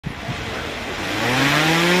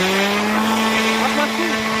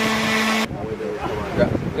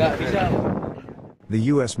The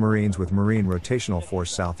U.S. Marines with Marine Rotational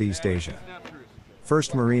Force Southeast Asia.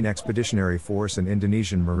 1st Marine Expeditionary Force and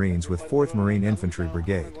Indonesian Marines with 4th Marine Infantry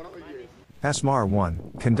Brigade. Pasmar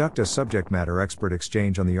 1, conduct a subject matter expert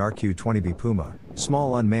exchange on the RQ-20B Puma,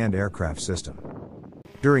 small unmanned aircraft system.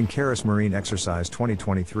 During Keris Marine Exercise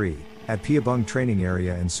 2023, at Piabung Training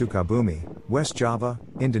Area in Sukabumi, West Java,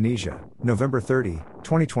 Indonesia, November 30,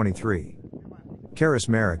 2023. Keris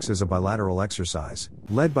MAREX is a bilateral exercise,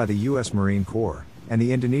 led by the U.S. Marine Corps, and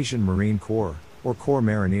the Indonesian Marine Corps, or Korps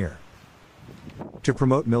Marinir, to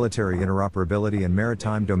promote military interoperability and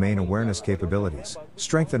maritime domain awareness capabilities,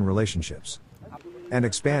 strengthen relationships, and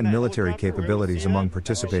expand military capabilities among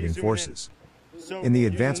participating forces in the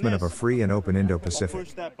advancement of a free and open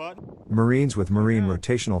Indo-Pacific. Marines with Marine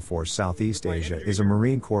Rotational Force Southeast Asia is a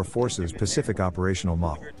Marine Corps Forces Pacific operational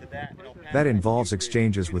model that involves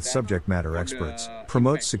exchanges with subject matter experts,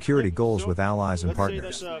 promotes security goals with allies and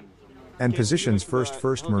partners, and positions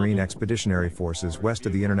 1st Marine Expeditionary Forces west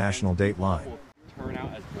of the international date line. Turn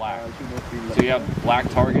out as black. So you have black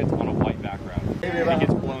targets on a white background. It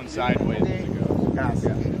gets blown sideways as it goes.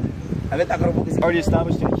 Already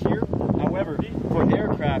established in here. However, for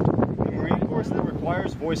aircraft, the Marine Corps still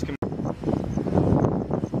requires voice command.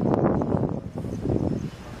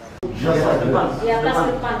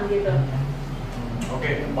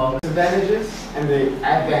 Advantages and the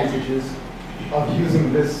advantages of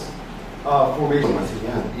using this formation.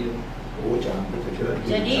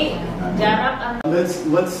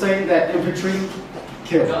 Let's say that infantry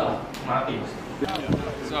kill.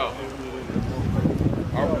 So,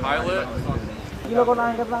 our pilot.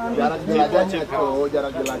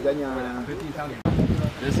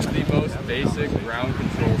 This is the most basic ground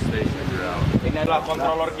control station throughout. Ini adalah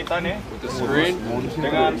controller kita nih. With the screen,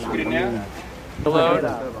 Dengan screennya. load,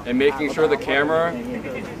 and making sure the camera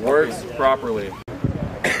works properly.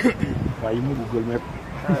 Google Map.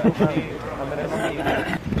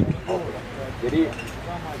 Jadi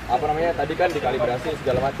apa namanya tadi kan dikalibrasi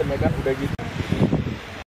segala macam ya kan udah gitu.